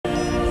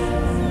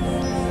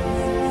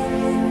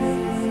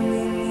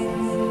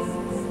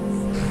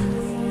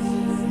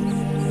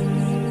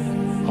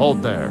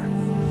Hold there.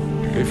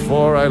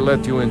 Before I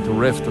let you into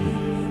Riften,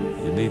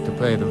 you need to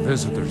pay the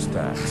visitor's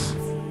tax.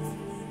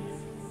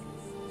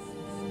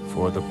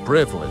 For the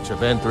privilege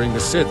of entering the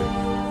city.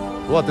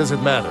 What does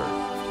it matter?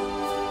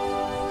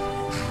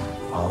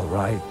 All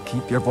right,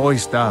 keep your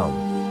voice down.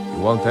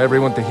 You want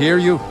everyone to hear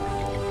you?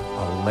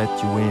 I'll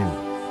let you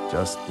in.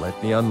 Just let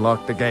me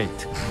unlock the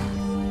gate.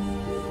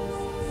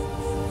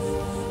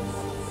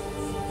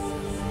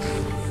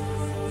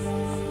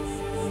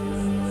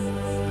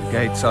 The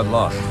gate's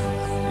unlocked.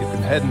 You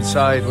can head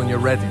inside when you're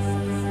ready.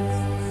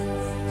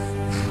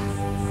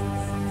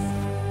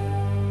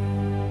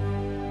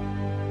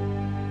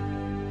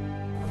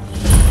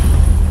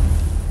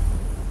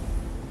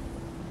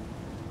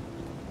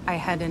 I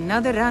had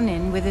another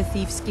run-in with the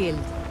Thieves'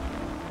 Guild.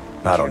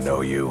 I don't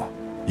know you.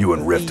 You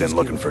and Riften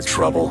looking for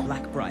trouble?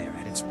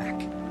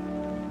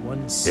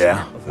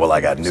 Yeah? Well, I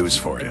got news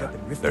for you.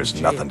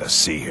 There's nothing to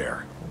see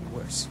here.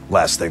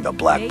 Last thing the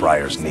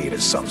Blackbriars need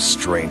is some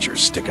stranger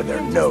sticking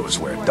their nose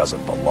where it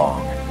doesn't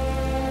belong.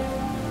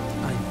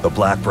 The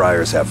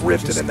Blackbriars have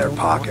Riften in their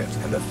pocket,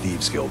 and the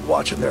Thieves Guild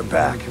watching their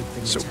back,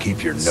 so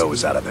keep your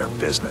nose out of their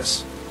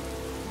business.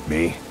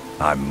 Me?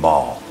 I'm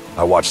Maul.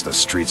 I watch the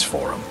streets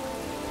for them.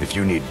 If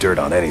you need dirt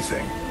on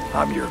anything,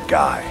 I'm your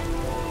guy.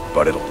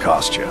 But it'll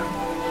cost you.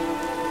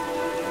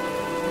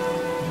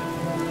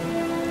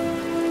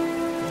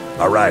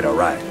 Alright.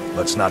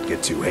 Let's not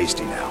get too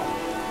hasty now.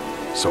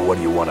 So what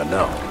do you want to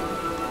know?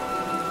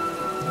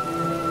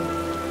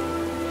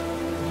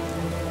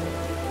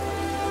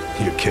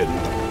 You kidding?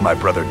 My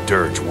brother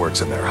Dirge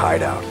works in their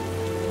hideout.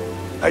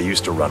 I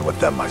used to run with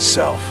them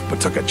myself,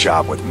 but took a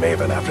job with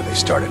Maven after they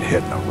started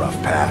hitting a rough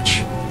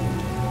patch.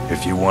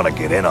 If you want to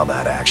get in on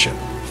that action,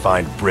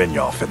 find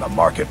Brynjolf in the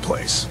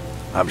marketplace.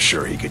 I'm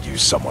sure he could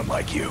use someone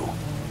like you.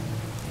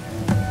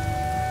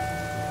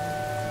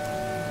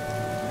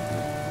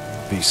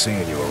 Be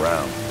seeing you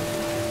around.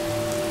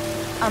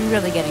 I'm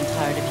really getting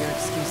tired of your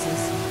excuses.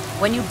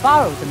 When you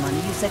borrowed the money,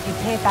 you said you'd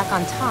pay it back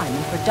on time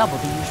and for double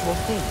the usual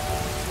fee.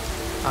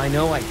 I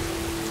know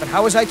but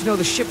how was I to know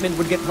the shipment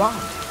would get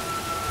robbed?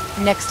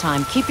 Next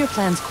time, keep your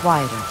plans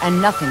quieter,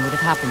 and nothing would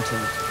have happened to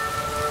it.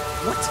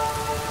 What?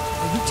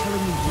 Are you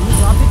telling me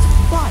you robbed it?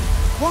 Why?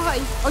 Why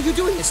are you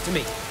doing this to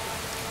me?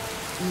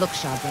 Look,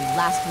 Shadra,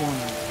 last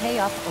warning. Pay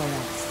up or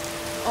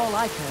else. All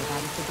I care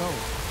about is the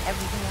gold.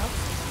 Everything else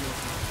is your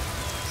problem.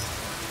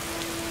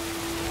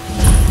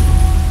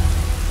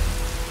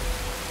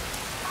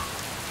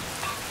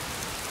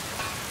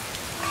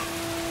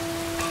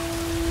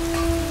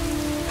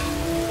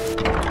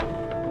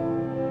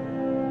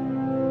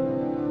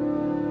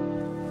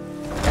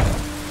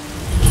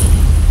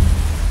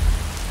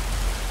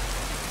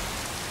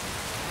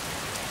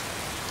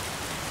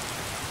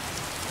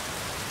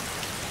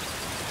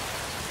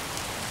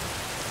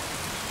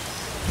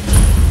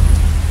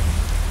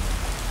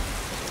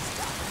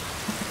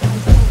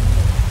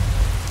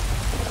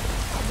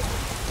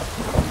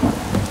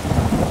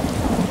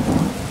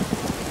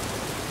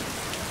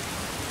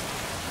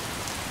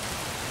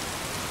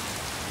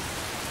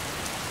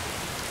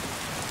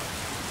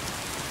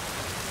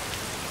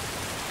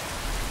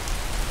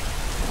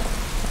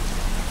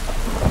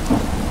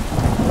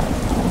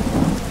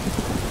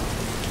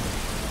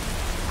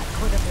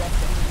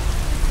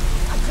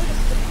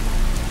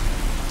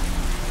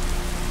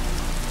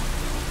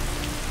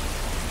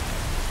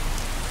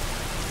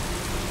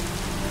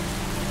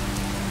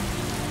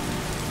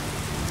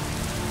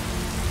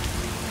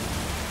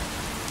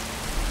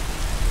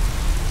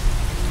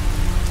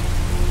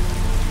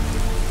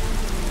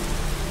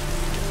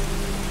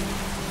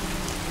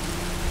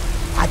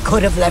 I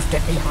could have left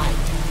it behind.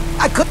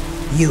 I could...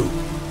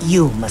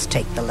 You must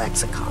take the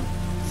lexicon.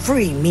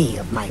 Free me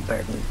of my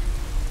burden.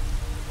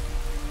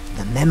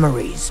 The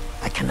memories,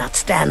 I cannot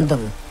stand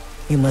them.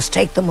 You must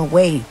take them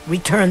away,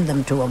 return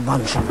them to a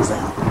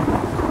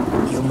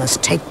Vlindrel. You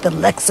must take the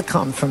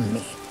lexicon from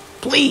me.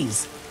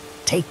 Please,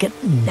 take it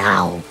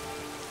now.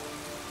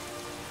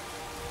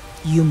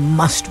 You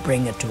must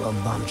bring it to a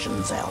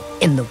Vlindrel.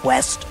 In the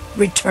west,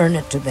 return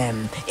it to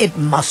them. It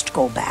must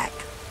go back.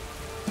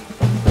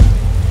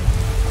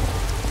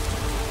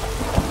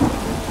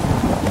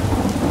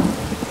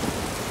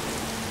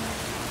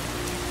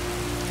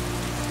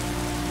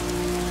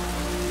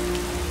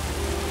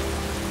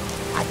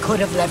 I could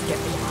have left it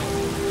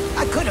behind.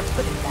 I could have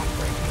put it back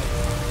where it came.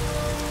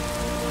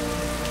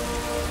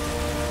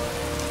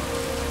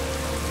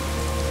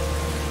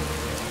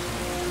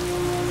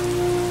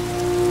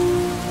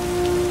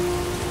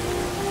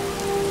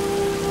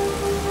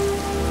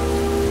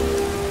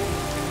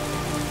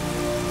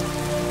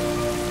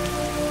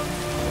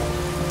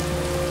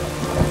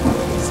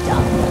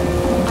 Stop.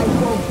 I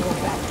won't go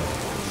back to it.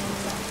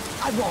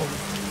 I won't.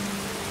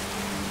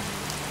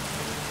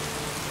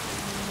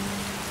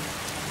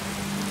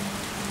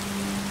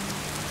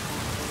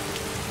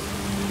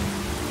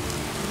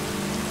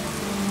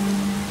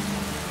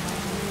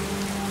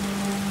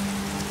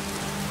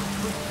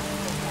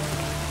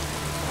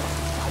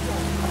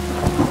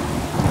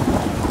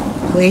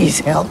 Please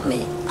help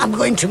me. I'm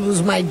going to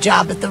lose my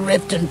job at the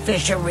Riften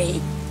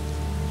fishery.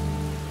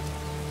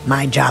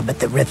 My job at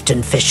the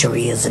Riften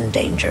fishery is in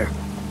danger.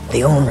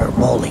 The owner,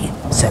 Wally,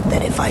 said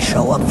that if I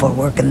show up for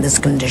work in this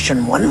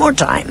condition one more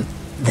time,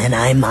 then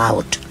I'm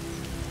out.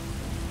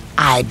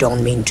 I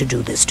don't mean to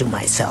do this to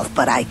myself,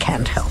 but I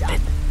can't help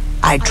it.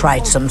 I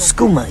tried some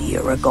skooma a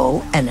year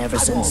ago, and ever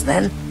since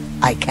then,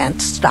 I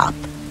can't stop.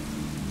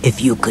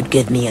 If you could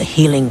give me a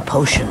healing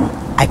potion,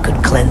 I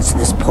could cleanse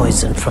this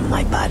poison from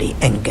my body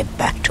and get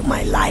back to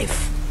my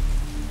life.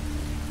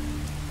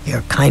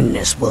 Your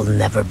kindness will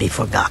never be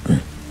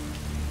forgotten.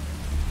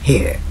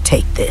 Here,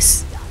 take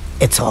this.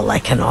 It's all I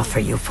can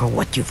offer you for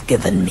what you've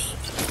given me.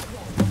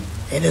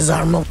 It is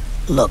our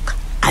Look,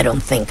 I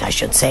don't think I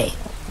should say.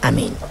 I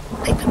mean,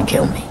 they could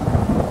kill me.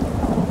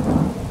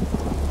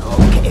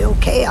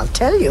 Okay, I'll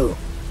tell you.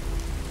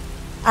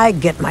 I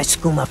get my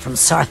skooma from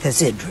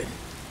Sarthas Idrin.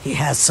 He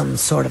has some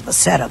sort of a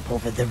setup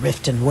over the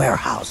Riften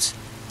warehouse.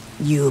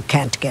 You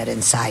can't get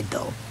inside,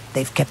 though.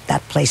 They've kept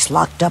that place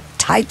locked up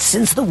tight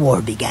since the war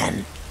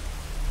began.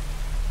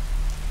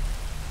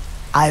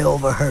 I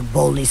overheard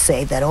Bolli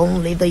say that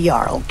only the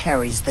Jarl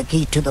carries the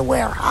key to the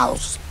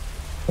warehouse.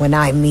 When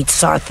I meet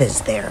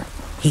Sarthas there,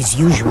 he's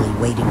usually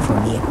waiting for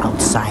me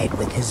outside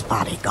with his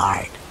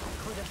bodyguard.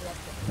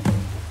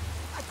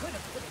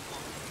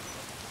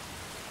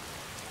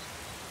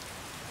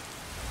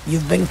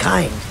 You've been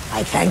kind.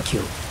 I thank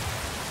you.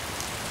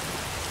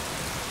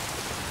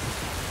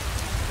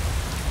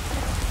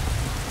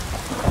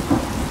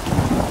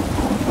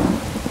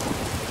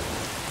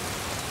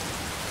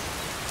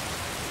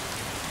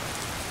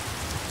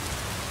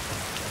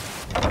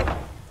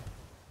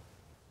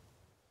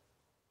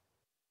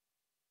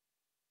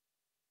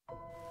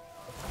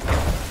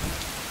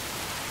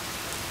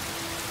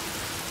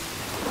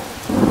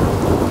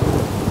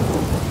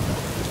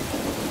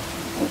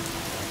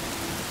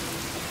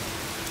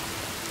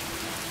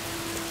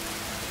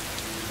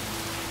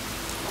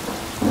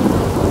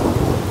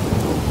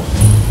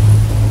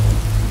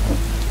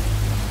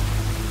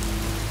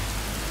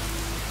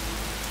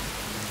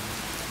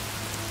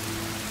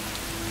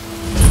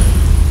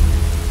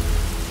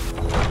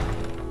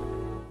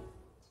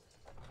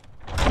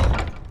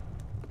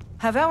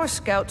 Have our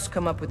scouts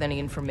come up with any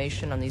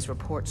information on these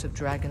reports of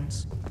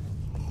dragons?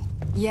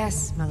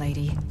 Yes,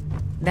 milady.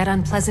 That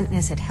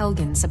unpleasantness at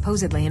Helgen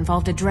supposedly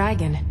involved a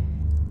dragon.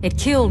 It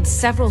killed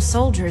several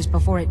soldiers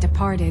before it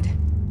departed.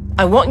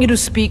 I want you to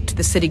speak to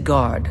the city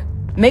guard.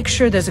 Make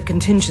sure there's a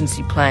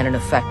contingency plan in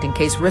effect in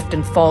case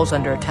Riften falls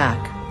under attack.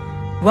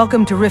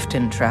 Welcome to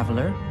Riften,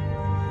 traveler.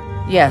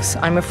 Yes,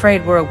 I'm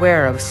afraid we're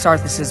aware of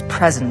Sarthas'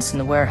 presence in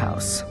the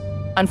warehouse.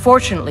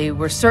 Unfortunately,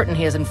 we're certain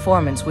he has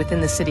informants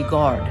within the city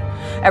guard.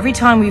 Every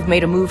time we've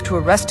made a move to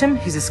arrest him,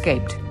 he's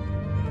escaped.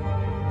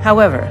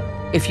 However,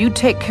 if you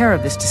take care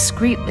of this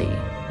discreetly,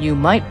 you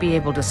might be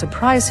able to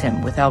surprise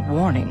him without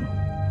warning.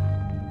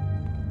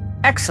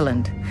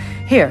 Excellent.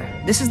 Here,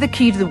 this is the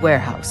key to the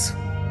warehouse.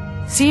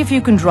 See if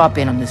you can drop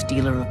in on this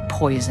dealer of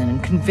poison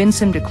and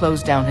convince him to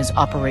close down his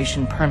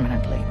operation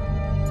permanently.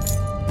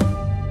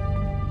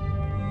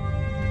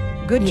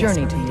 Good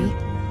journey to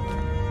you.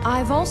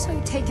 I've also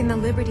taken the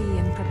liberty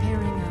in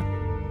preparing a...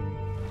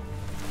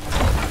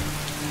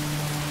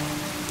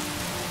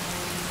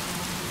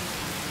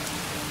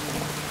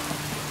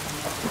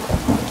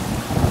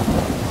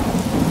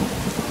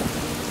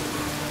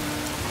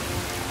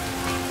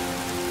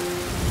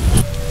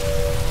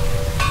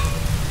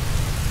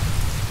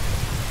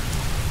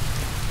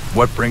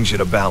 What brings you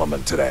to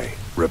Balamon today?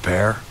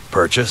 Repair?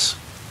 Purchase?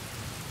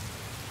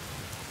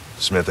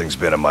 Smithing's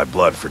been in my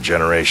blood for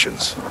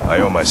generations. I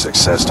owe my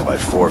success to my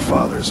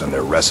forefathers and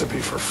their recipe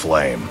for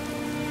flame.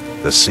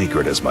 The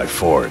secret is my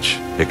forge.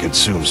 It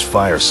consumes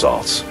fire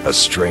salts, a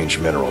strange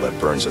mineral that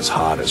burns as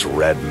hot as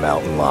red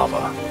mountain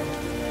lava.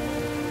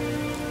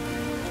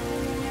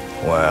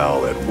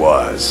 Well, it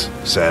was.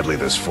 Sadly,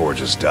 this forge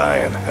is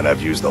dying, and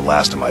I've used the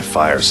last of my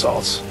fire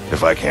salts.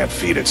 If I can't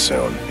feed it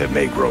soon, it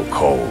may grow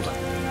cold.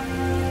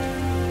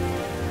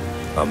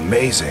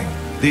 Amazing.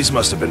 These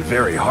must have been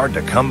very hard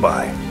to come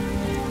by.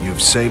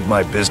 You've saved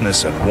my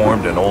business and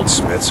warmed an old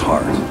smith's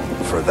heart.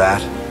 For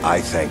that, I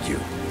thank you.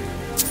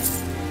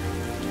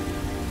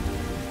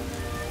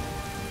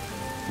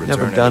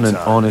 Never done an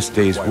honest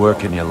day's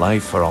work in your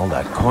life for all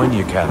that coin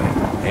you carry,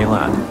 eh,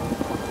 lad?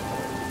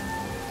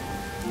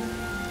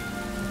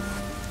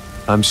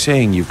 I'm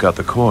saying you've got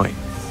the coin,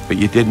 but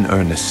you didn't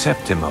earn a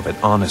septim of it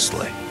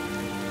honestly.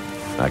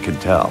 I can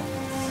tell.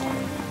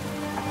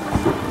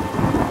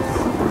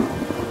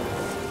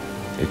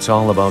 It's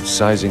all about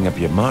sizing up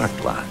your mark,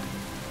 lad.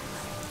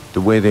 The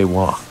way they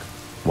walk,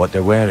 what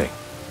they're wearing.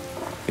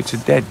 It's a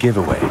dead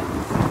giveaway.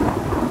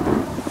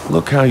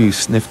 Look how you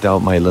sniffed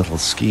out my little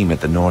scheme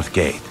at the North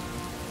Gate.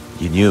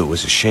 You knew it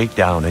was a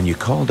shakedown and you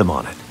called him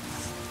on it.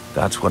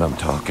 That's what I'm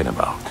talking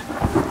about.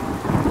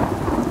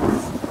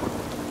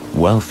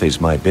 Wealth is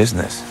my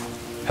business.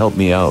 Help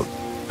me out,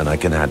 and I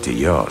can add to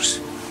yours.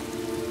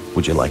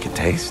 Would you like a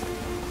taste?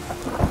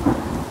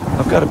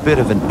 I've got a bit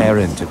of an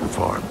errand to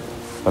perform,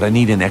 but I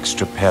need an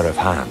extra pair of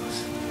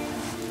hands.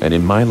 And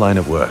in my line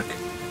of work,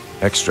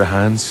 extra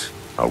hands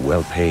are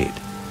well paid.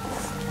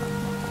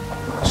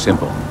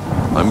 Simple.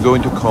 I'm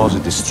going to cause a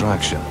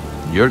distraction.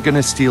 You're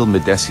gonna steal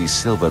Medesi's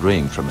silver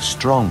ring from a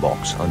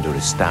strongbox under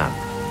his stand.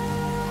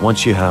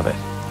 Once you have it,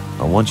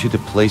 I want you to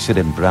place it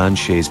in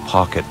Branche's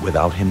pocket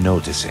without him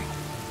noticing.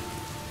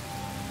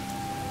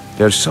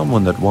 There's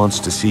someone that wants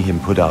to see him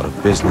put out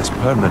of business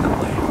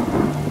permanently.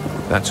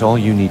 That's all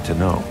you need to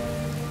know.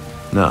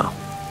 Now,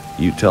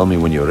 you tell me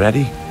when you're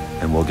ready,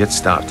 and we'll get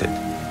started.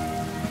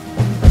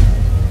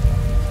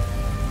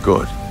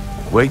 Good.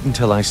 Wait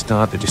until I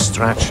start the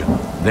distraction,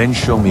 then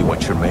show me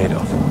what you're made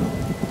of.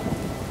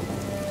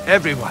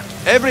 Everyone,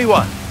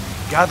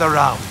 gather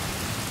round.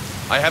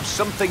 I have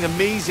something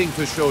amazing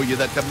to show you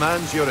that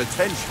demands your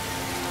attention.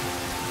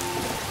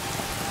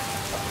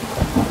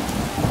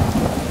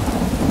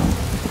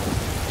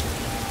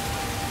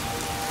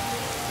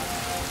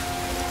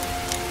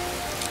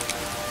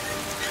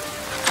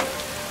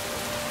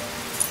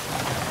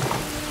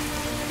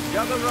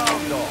 Gather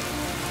round, all.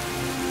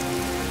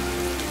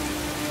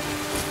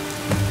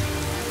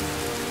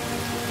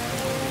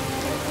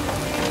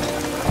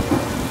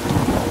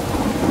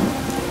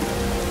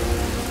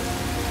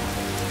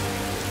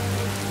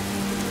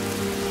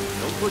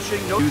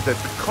 Pushing no that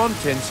the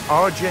contents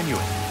are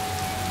genuine.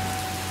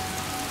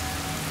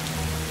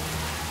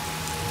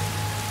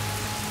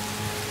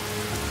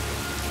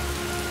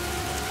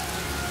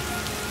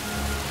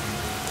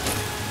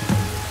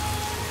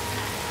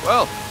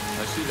 Well,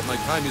 I see that my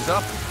time is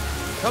up.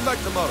 Come back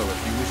tomorrow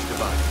if you wish to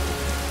buy.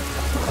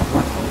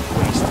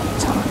 Waste of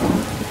time.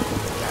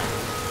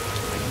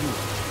 I knew it.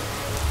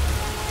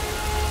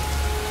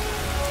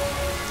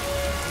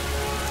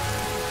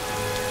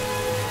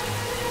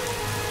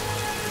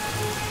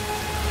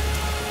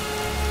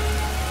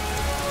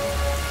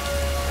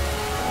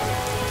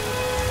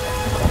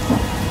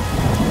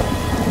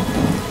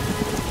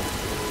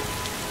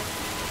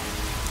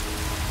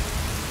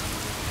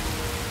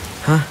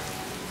 Huh?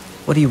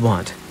 What do you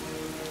want?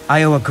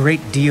 I owe a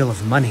great deal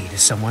of money to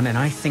someone, and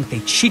I think they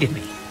cheated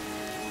me.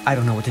 I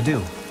don't know what to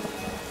do.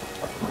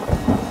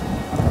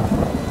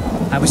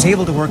 I was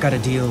able to work out a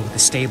deal with the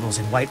stables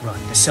in Whiterun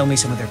to sell me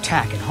some of their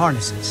tack and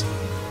harnesses.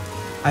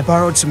 I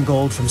borrowed some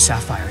gold from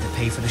Sapphire to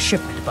pay for the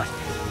shipment, but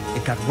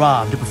it got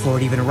robbed before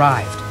it even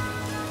arrived.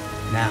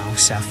 Now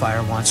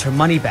Sapphire wants her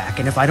money back,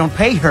 and if I don't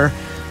pay her,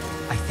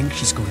 I think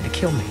she's going to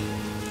kill me.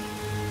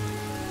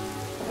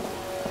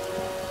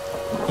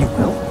 You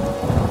will?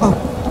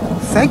 Oh,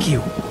 thank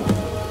you.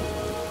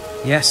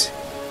 Yes,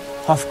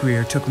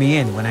 Hofgrir took me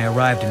in when I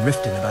arrived in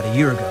Riften about a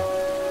year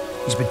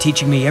ago. He's been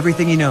teaching me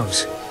everything he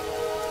knows.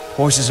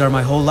 Horses are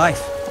my whole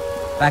life.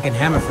 Back in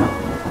Hammerfell,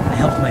 I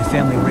helped my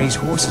family raise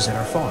horses at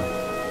our farm.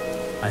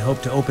 I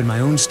hope to open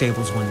my own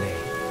stables one day,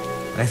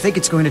 but I think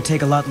it's going to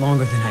take a lot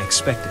longer than I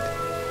expected.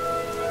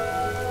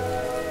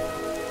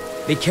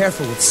 Be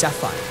careful with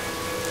Sapphire.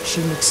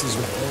 She mixes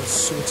with all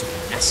sorts of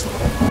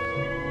nasty.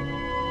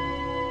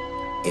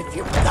 If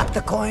you've got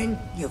the coin,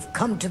 you've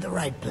come to the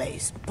right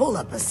place. Pull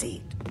up a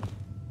seat.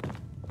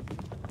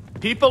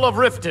 People of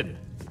Riften,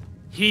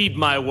 heed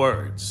my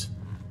words.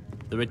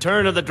 The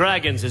return of the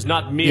dragons is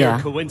not mere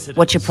coincidence.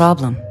 What's your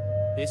problem?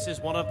 This is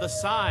one of the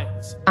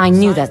signs. I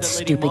knew that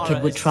stupid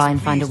kid would try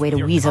and find a way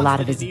to weasel out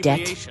of his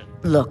debt.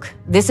 Look,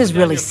 this is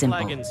really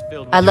simple.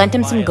 I lent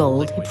him some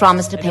gold, he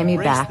promised to pay me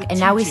back, and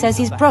now he says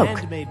he's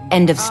broke.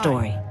 End of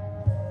story.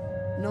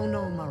 No,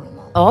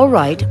 Marama. All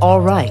right.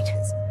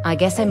 I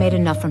guess I made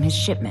enough from his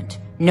shipment.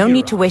 No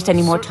need to waste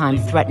any more time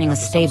threatening a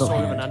stable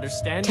hand.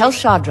 Tell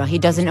Shadra he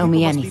doesn't owe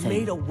me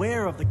anything.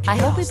 I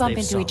hope we bump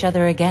into each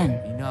other again.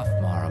 Enough,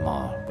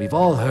 Marama. We've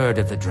all heard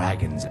of the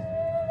dragons.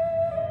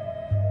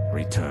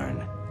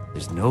 Return.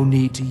 There's no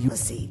need to use a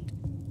seat.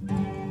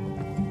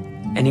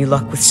 Any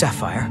luck with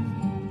Sapphire?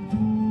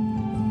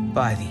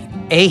 By the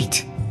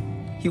 8!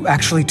 You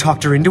actually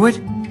talked her into it?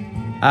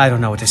 I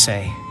don't know what to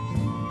say.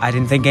 I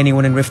didn't think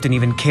anyone in Riften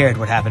even cared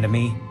what happened to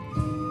me.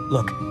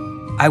 Look,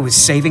 I was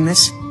saving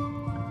this,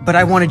 but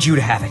I wanted you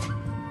to have it.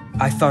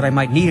 I thought I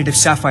might need it if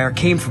Sapphire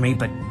came for me,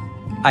 but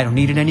I don't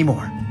need it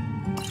anymore.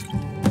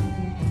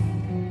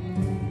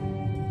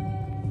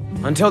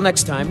 Until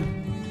next time.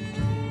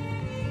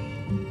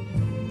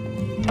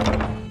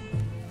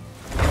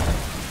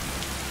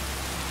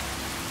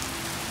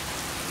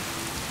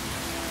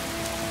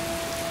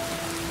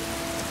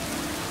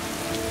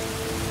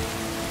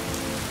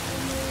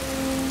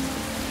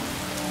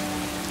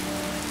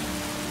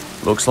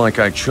 Looks like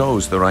I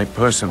chose the right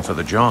person for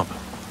the job.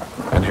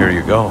 And here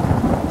you go.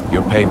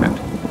 Your payment.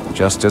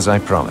 Just as I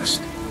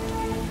promised.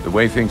 The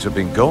way things have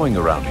been going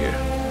around here,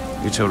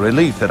 it's a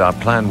relief that our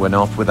plan went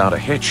off without a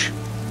hitch.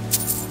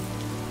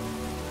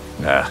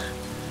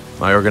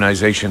 My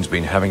organization's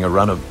been having a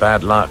run of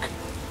bad luck.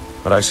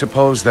 But I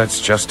suppose that's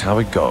just how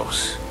it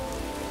goes.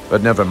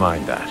 But never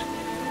mind that.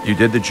 You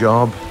did the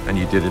job, and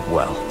you did it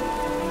well.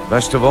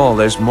 Best of all,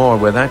 there's more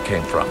where that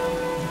came from.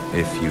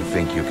 If you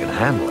think you can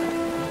handle it.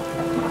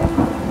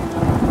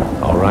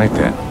 Alright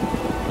then,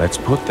 let's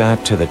put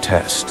that to the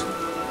test.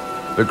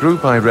 The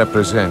group I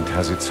represent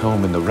has its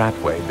home in the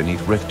Ratway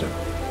beneath Riften,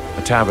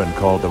 a tavern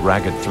called the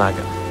Ragged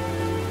Flagon.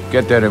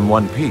 Get there in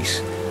one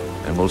piece,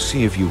 and we'll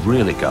see if you've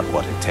really got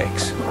what it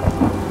takes.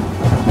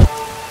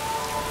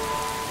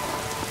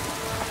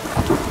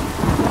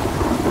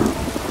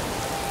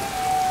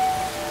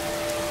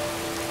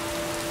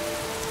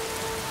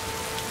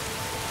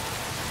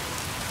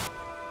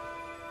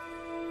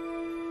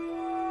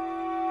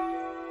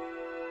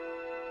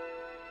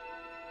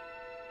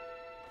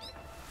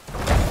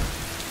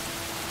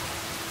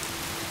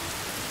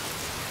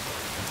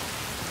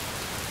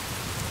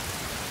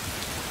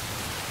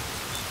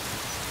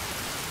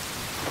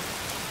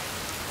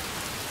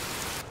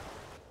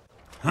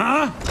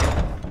 Huh?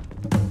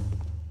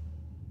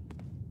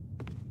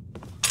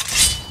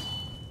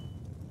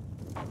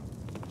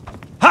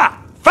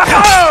 Ha!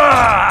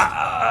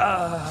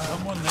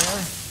 Someone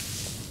there?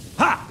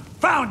 Ha!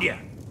 Found you!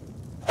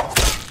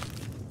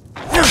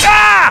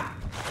 Ah!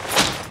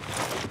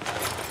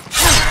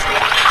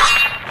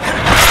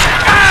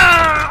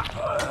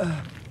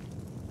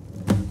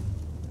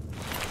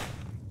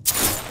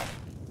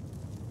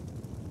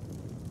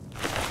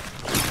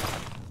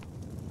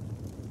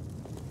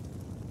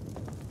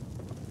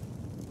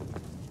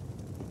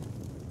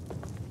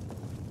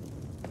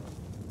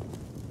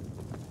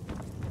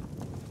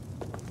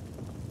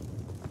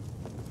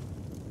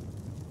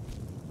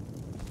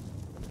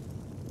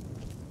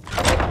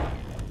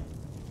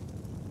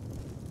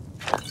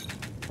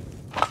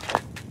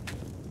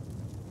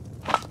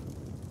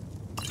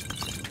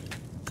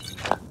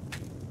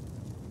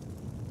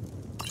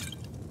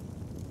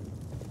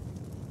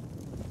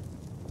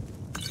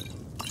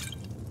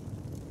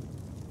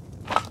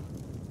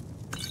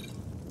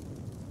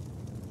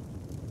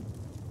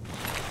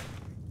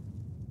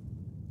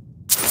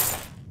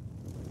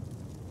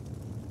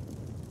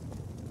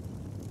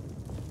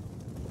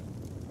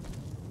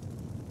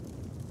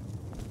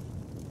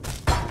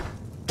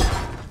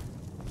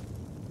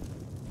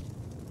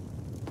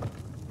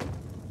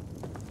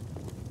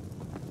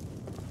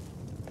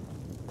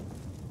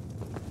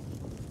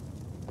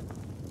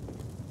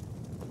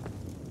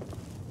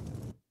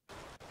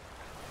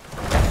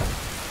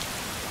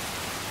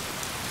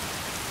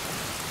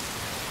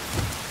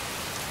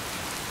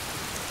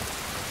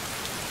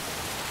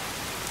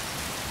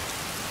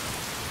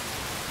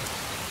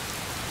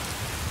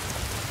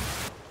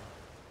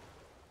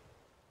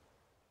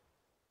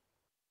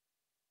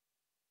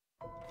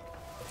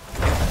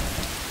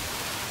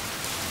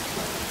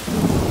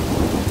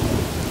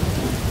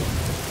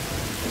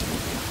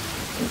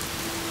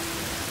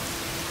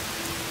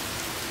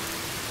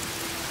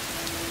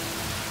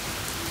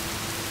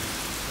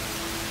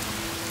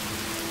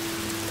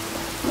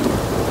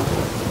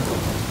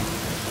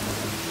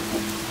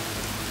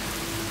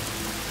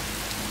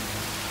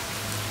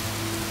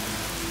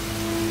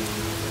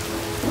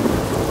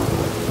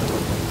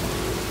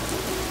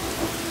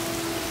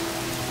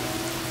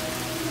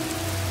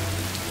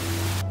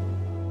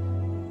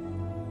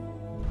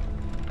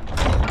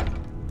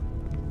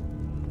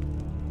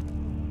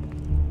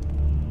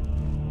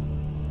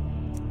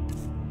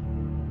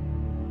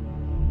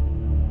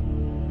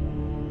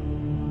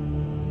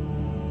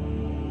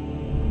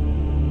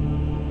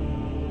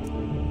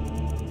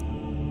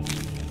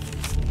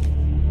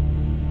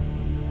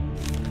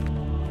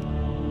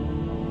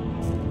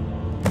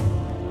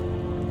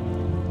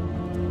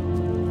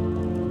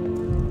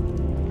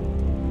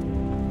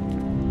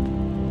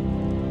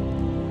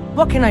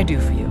 What can I do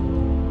for you?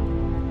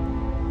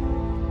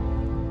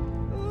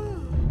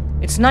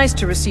 It's nice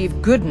to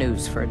receive good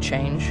news for a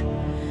change.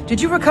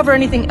 Did you recover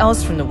anything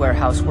else from the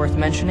warehouse worth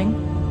mentioning?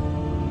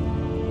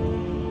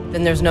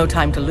 Then there's no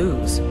time to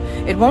lose.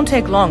 It won't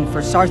take long for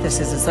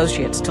Sarthis'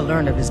 associates to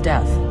learn of his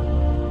death.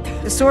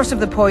 The source of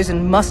the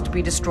poison must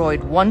be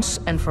destroyed once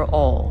and for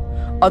all.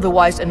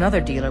 Otherwise,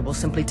 another dealer will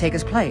simply take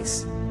his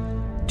place.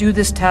 Do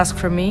this task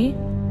for me,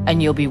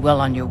 and you'll be well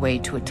on your way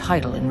to a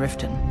title in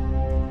Riften.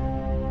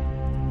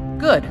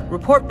 Good.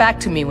 Report back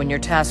to me when your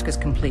task is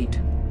complete.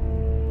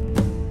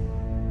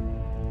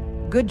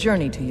 Good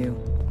journey to you.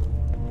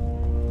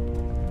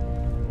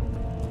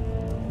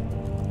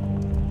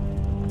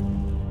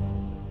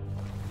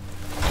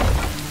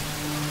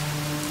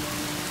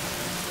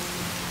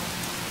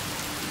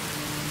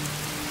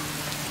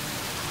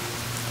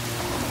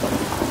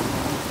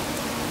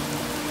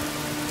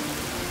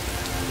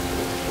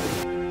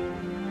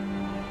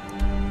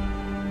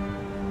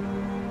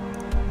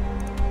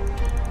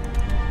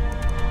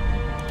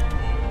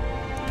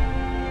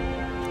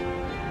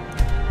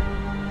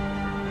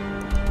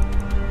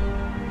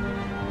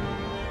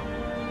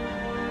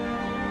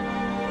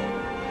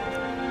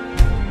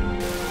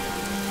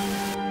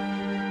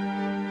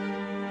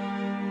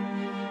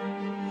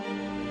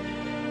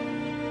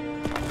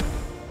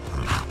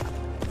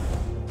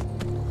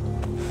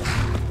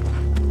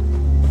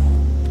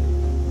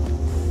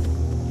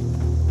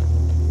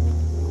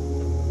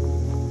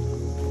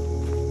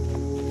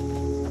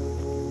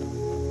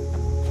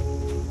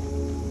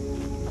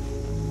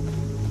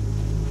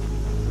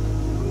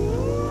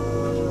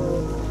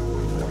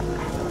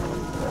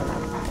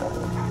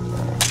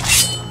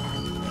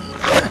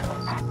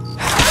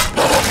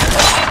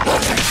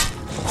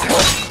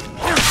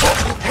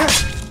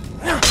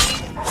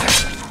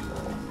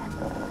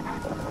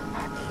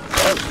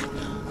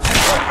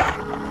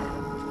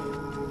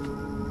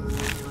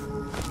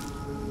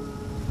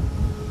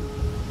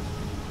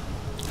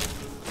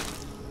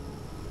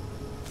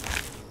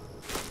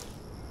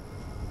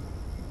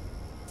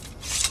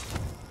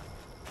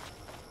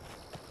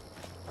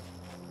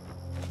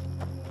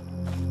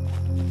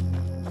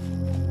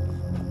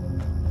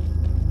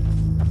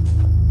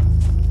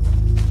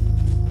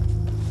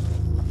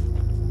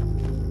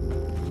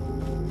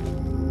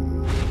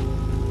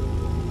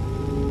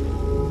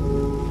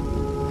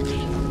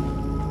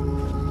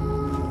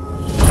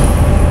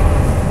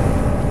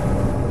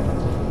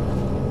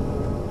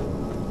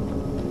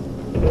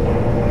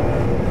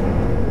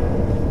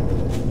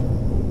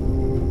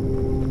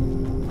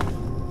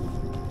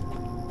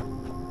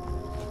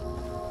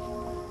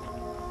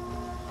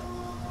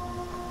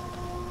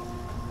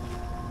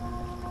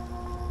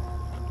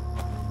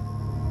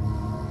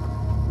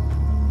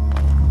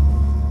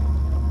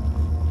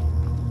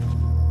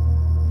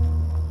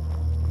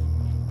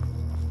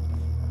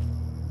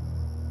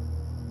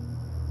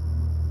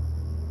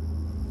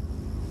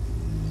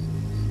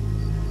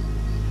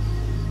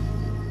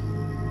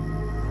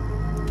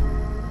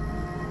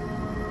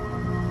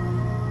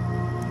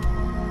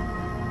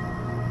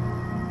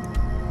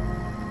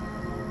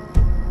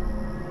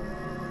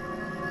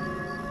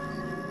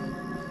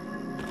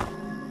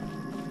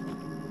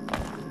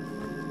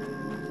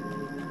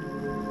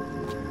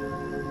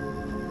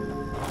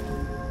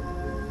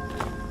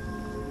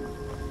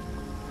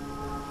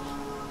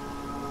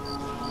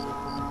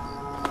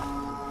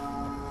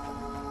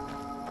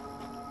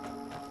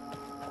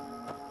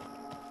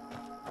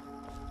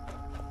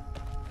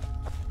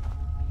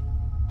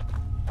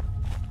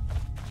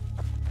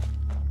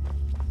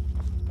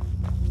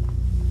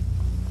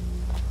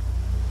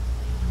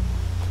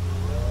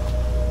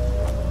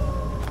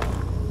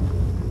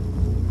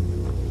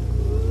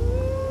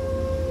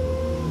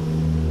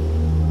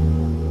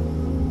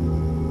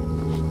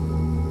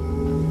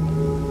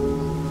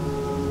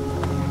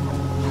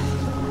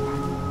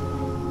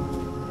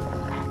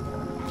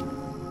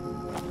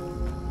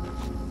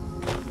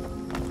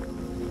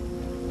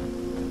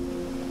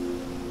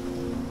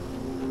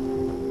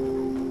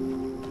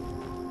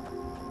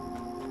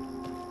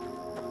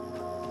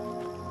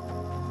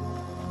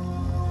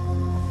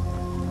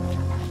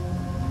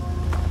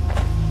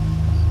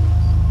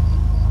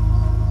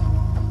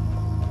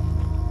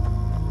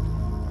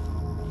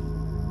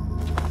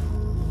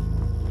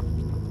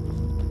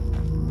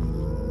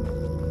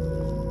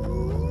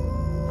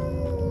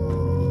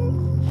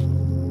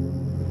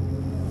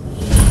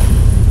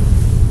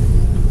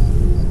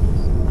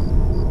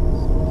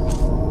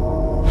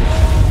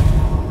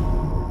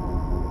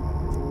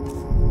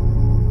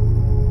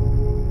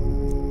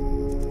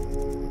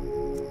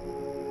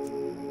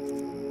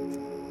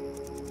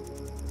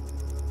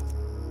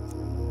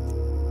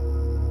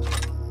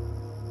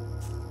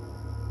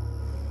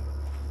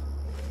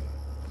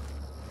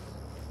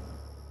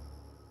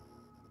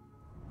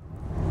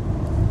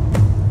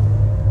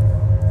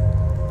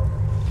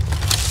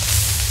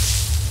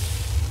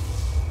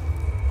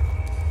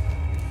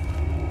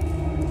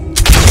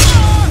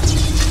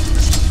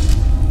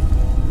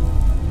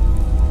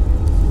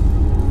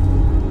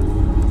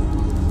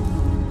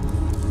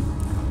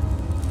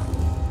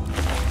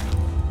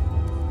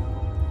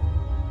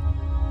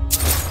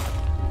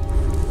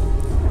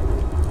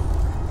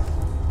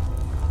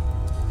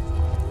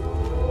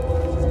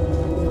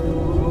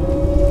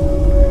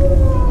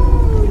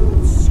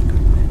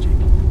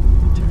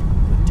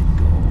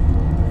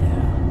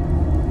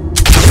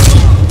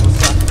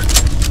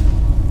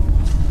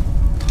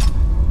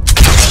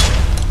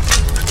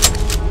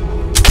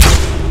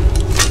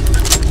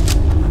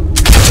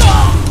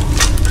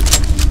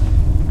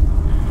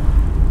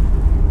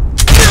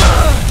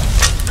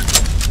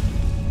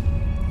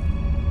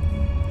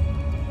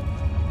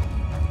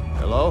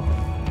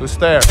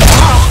 there.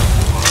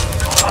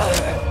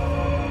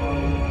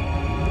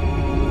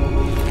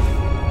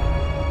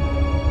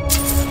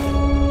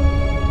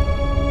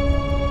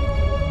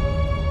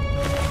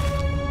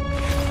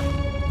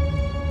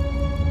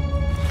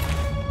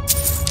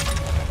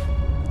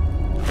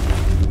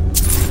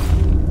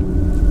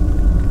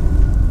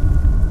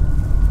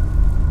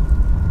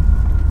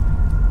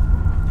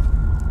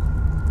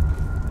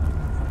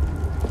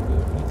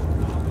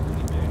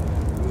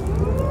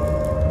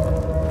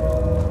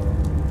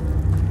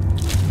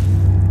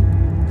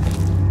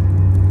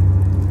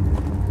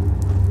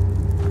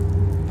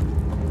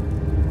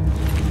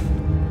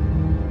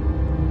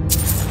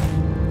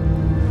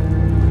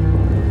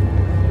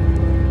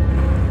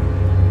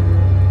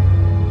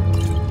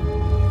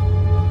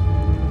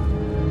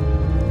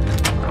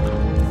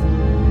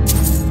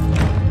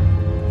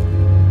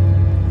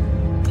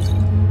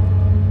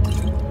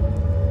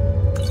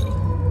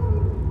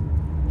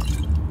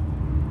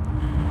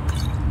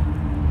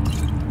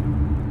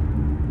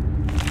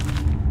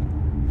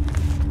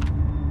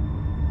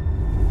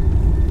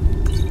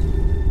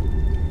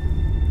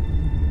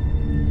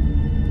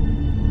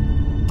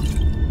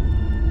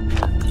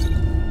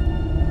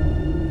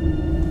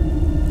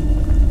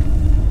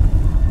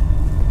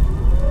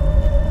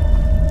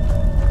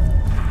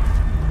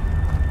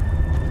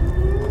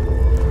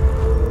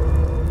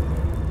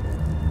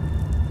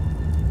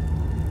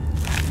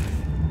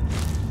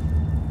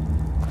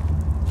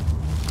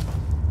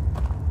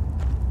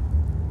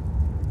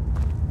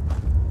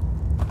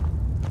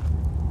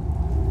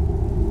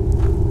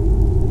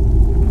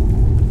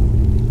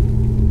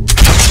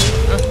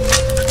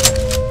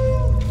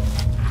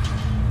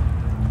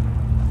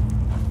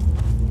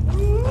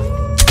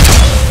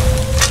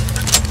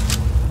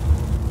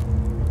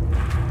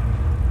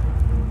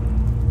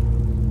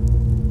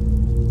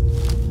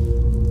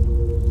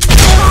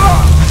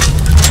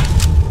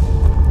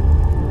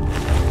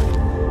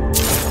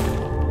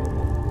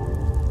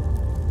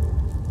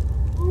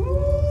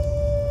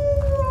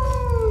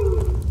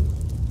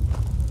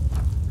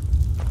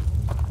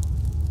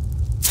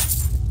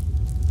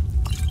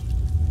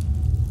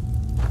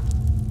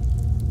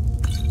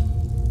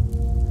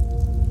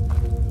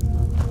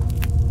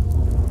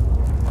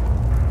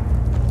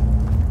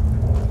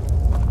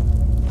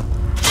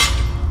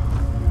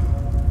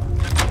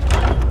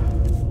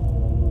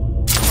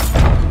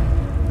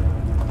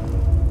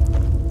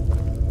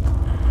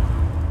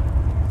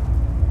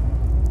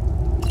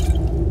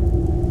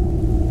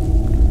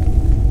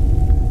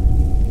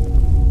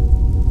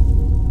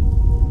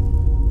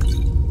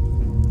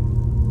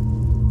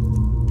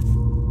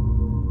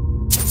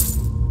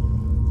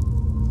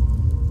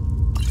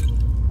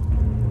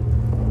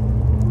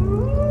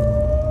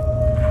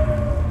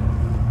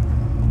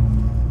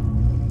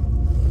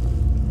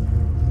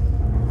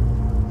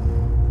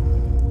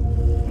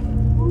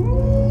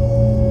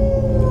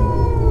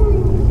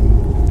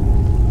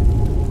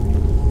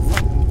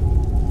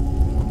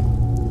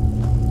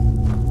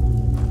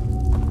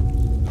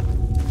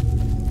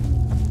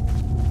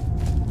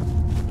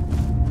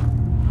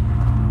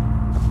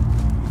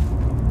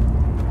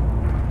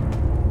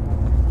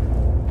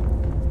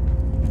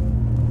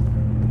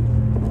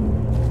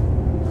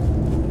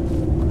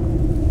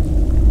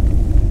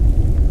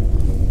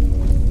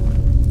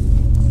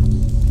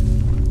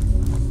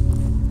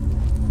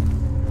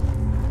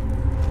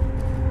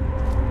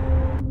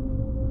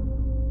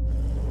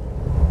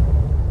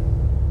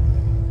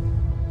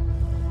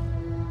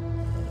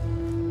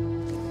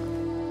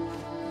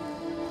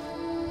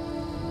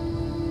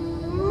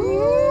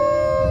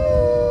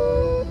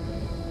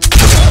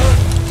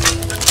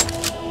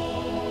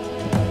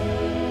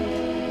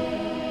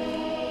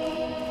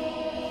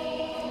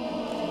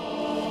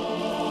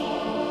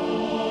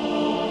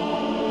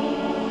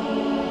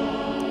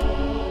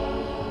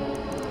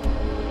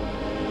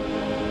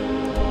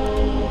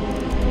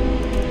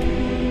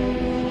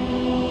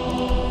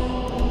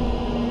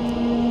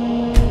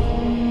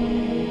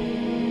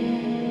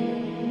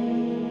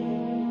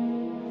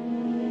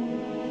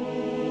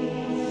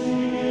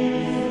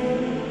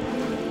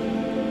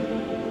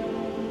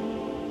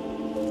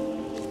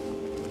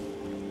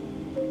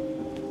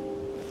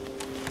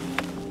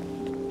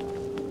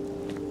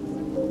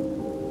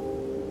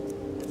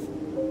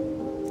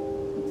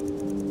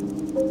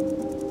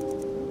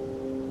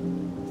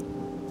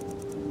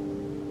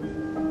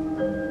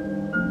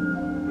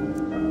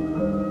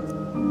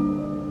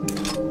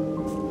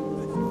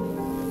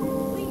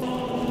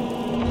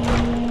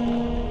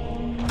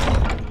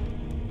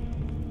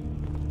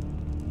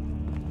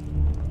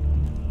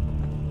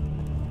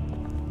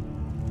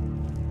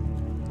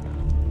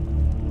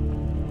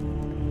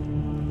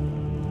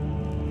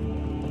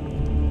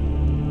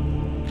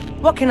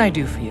 What can I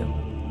do for you?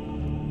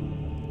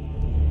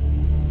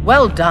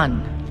 Well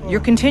done. Your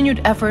continued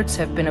efforts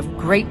have been of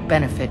great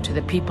benefit to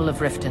the people of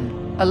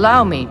Riften.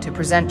 Allow me to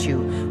present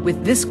you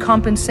with this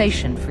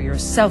compensation for your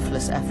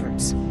selfless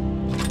efforts.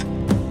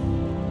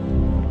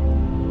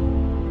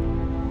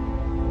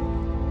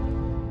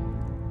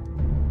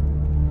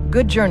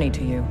 Good journey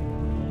to you.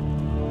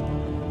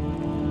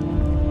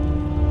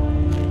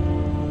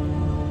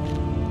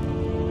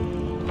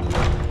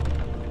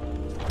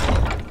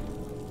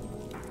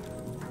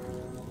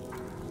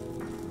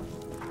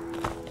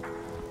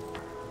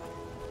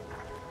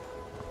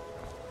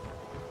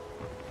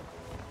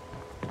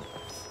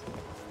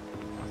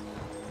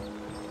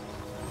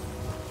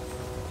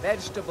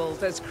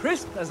 Vegetables as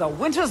crisp as a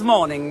winter's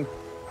morning.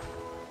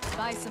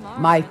 Buy some armor.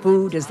 My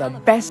food is the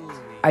best.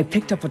 I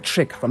picked up a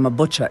trick from a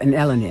butcher in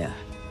Elenir,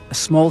 a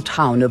small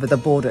town over the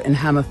border in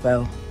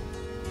Hammerfell.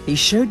 He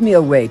showed me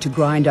a way to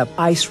grind up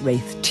ice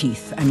wraith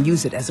teeth and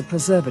use it as a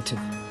preservative.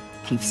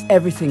 Keeps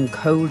everything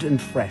cold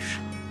and fresh,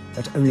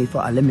 but only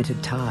for a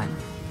limited time.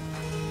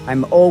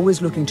 I'm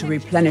always looking to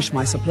replenish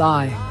my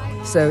supply,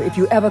 so if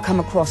you ever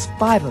come across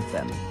 5 of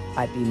them,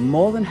 I'd be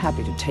more than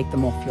happy to take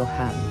them off your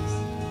hands.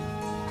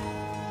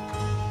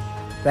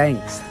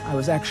 Thanks. I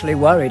was actually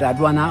worried I'd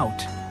run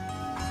out.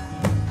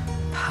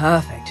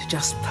 Perfect.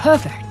 Just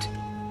perfect.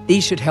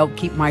 These should help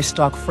keep my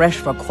stock fresh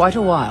for quite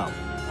a while.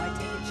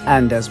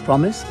 And as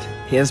promised,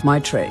 here's my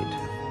trade.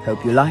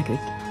 Hope you like it.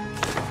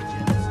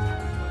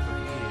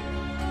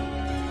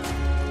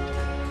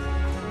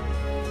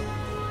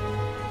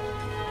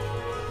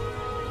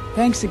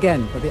 Thanks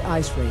again for the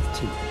ice wraith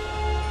teeth.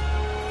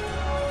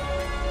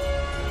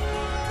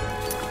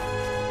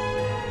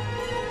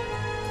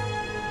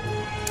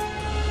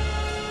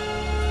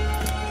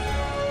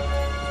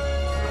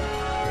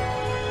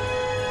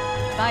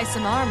 Buy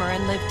some armor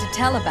and live to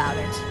tell about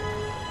it.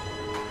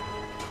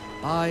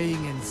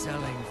 Buying and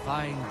selling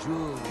fine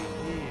jewelry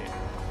here.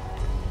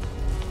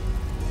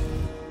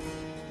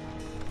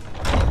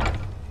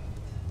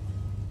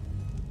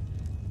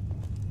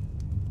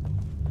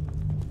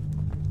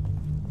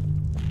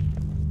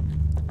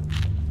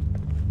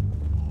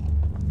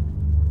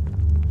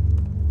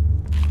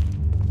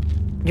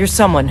 You're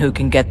someone who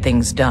can get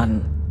things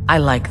done. I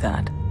like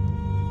that.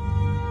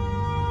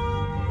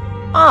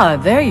 Ah,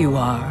 there you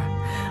are.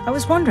 I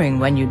was wondering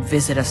when you'd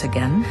visit us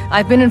again.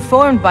 I've been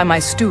informed by my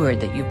steward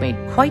that you've made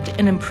quite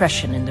an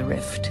impression in the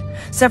Rift.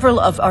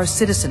 Several of our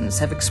citizens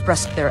have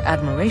expressed their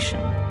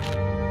admiration.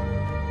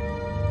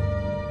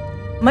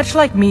 Much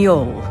like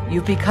Miol,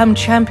 you've become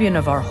champion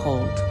of our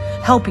hold,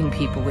 helping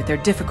people with their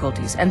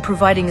difficulties and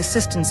providing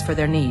assistance for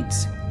their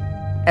needs.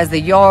 As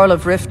the Jarl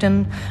of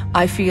Riften,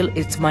 I feel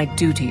it's my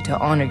duty to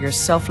honor your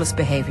selfless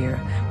behavior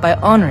by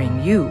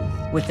honoring you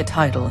with the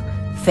title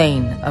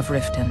Thane of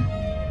Riften.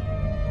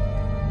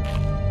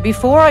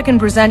 Before I can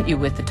present you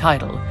with the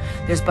title,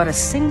 there's but a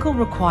single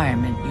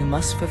requirement you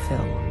must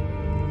fulfill.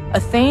 A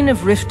Thane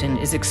of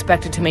Riften is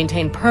expected to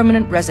maintain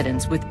permanent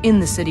residence within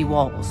the city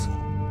walls.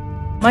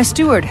 My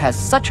steward has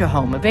such a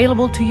home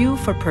available to you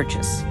for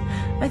purchase.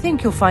 I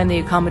think you'll find the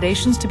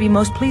accommodations to be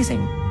most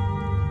pleasing.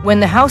 When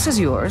the house is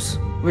yours,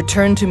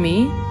 return to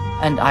me,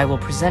 and I will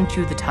present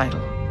you the title.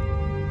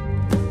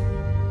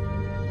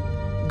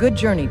 Good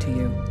journey to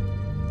you.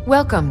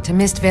 Welcome to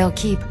Mistvale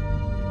Keep.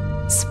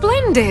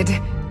 Splendid!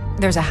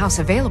 There's a house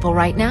available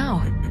right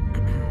now.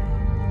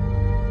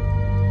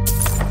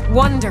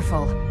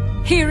 Wonderful.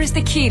 Here is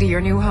the key to your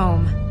new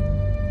home.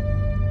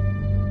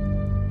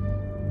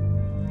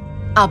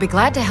 I'll be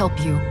glad to help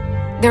you.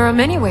 There are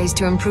many ways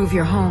to improve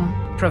your home,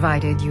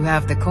 provided you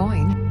have the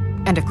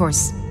coin. And of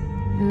course,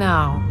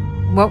 now,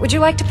 what would you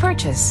like to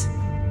purchase?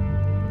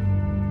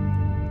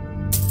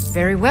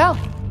 Very well.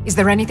 Is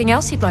there anything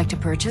else you'd like to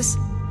purchase?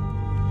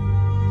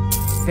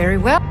 Very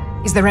well.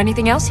 Is there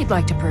anything else you'd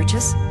like to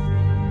purchase?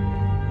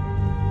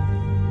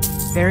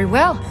 Very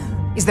well.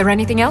 Is there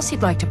anything else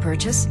you'd like to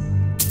purchase?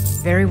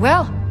 Very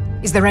well.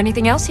 Is there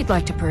anything else you'd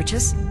like to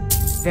purchase?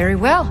 Very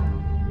well.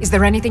 Is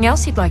there anything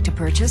else you'd like to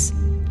purchase?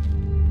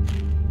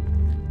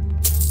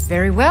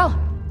 Very well.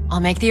 I'll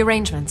make the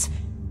arrangements.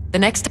 The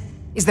next...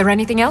 Is there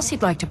anything else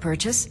you'd like to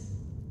purchase?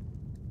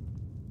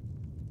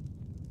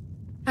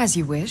 As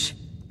you wish.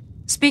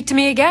 Speak to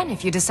me again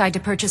if you decide to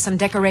purchase some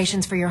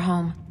decorations for your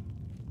home.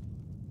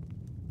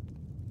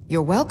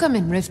 You're welcome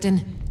in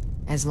Riften,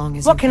 as long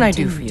as what can I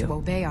do for you? To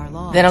obey our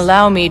laws. Then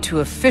allow me to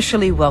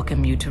officially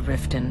welcome you to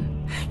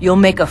Riften. You'll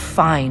make a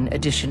fine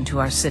addition to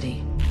our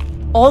city.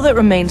 All that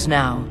remains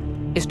now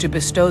is to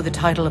bestow the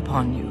title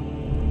upon you.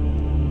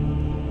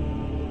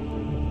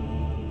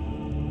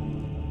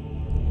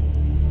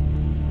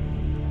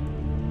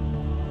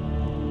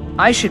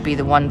 I should be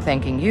the one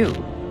thanking you.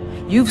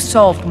 You've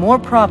solved more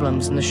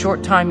problems in the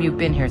short time you've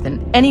been here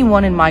than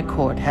anyone in my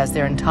court has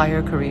their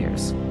entire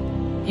careers.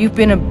 You've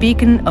been a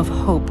beacon of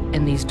hope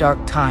in these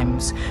dark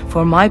times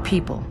for my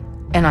people,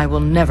 and I will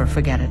never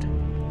forget it.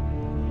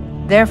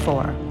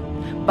 Therefore,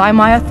 by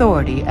my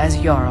authority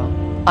as Jarl,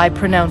 I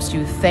pronounce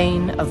you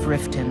Thane of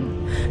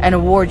Riften, and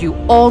award you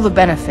all the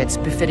benefits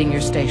befitting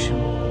your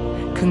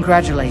station.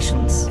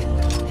 Congratulations.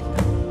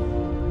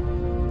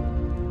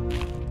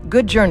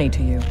 Good journey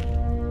to you.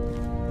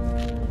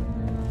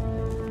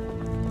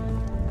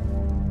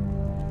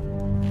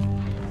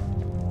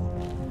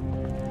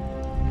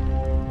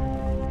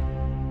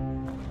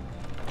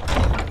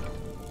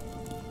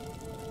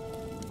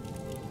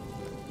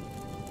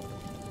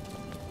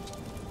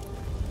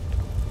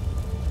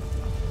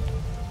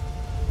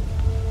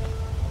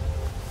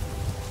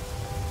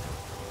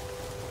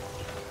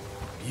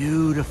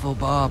 Beautiful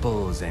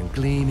baubles and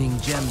gleaming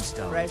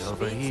gemstones Fresh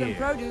over meats here. and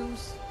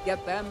produce.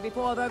 Get them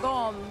before they're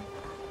gone.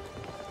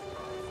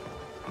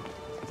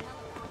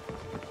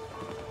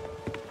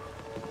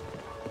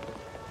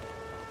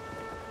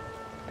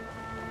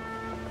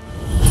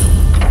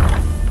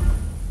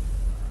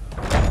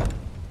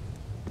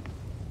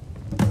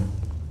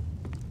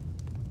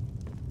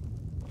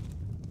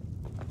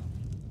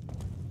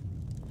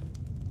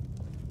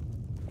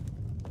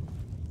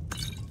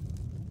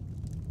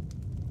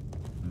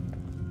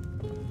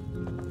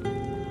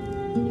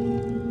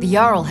 The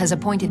Jarl has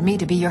appointed me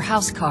to be your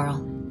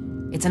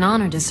housecarl. It's an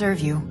honor to serve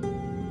you.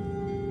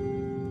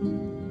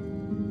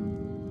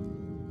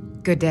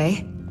 Good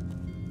day.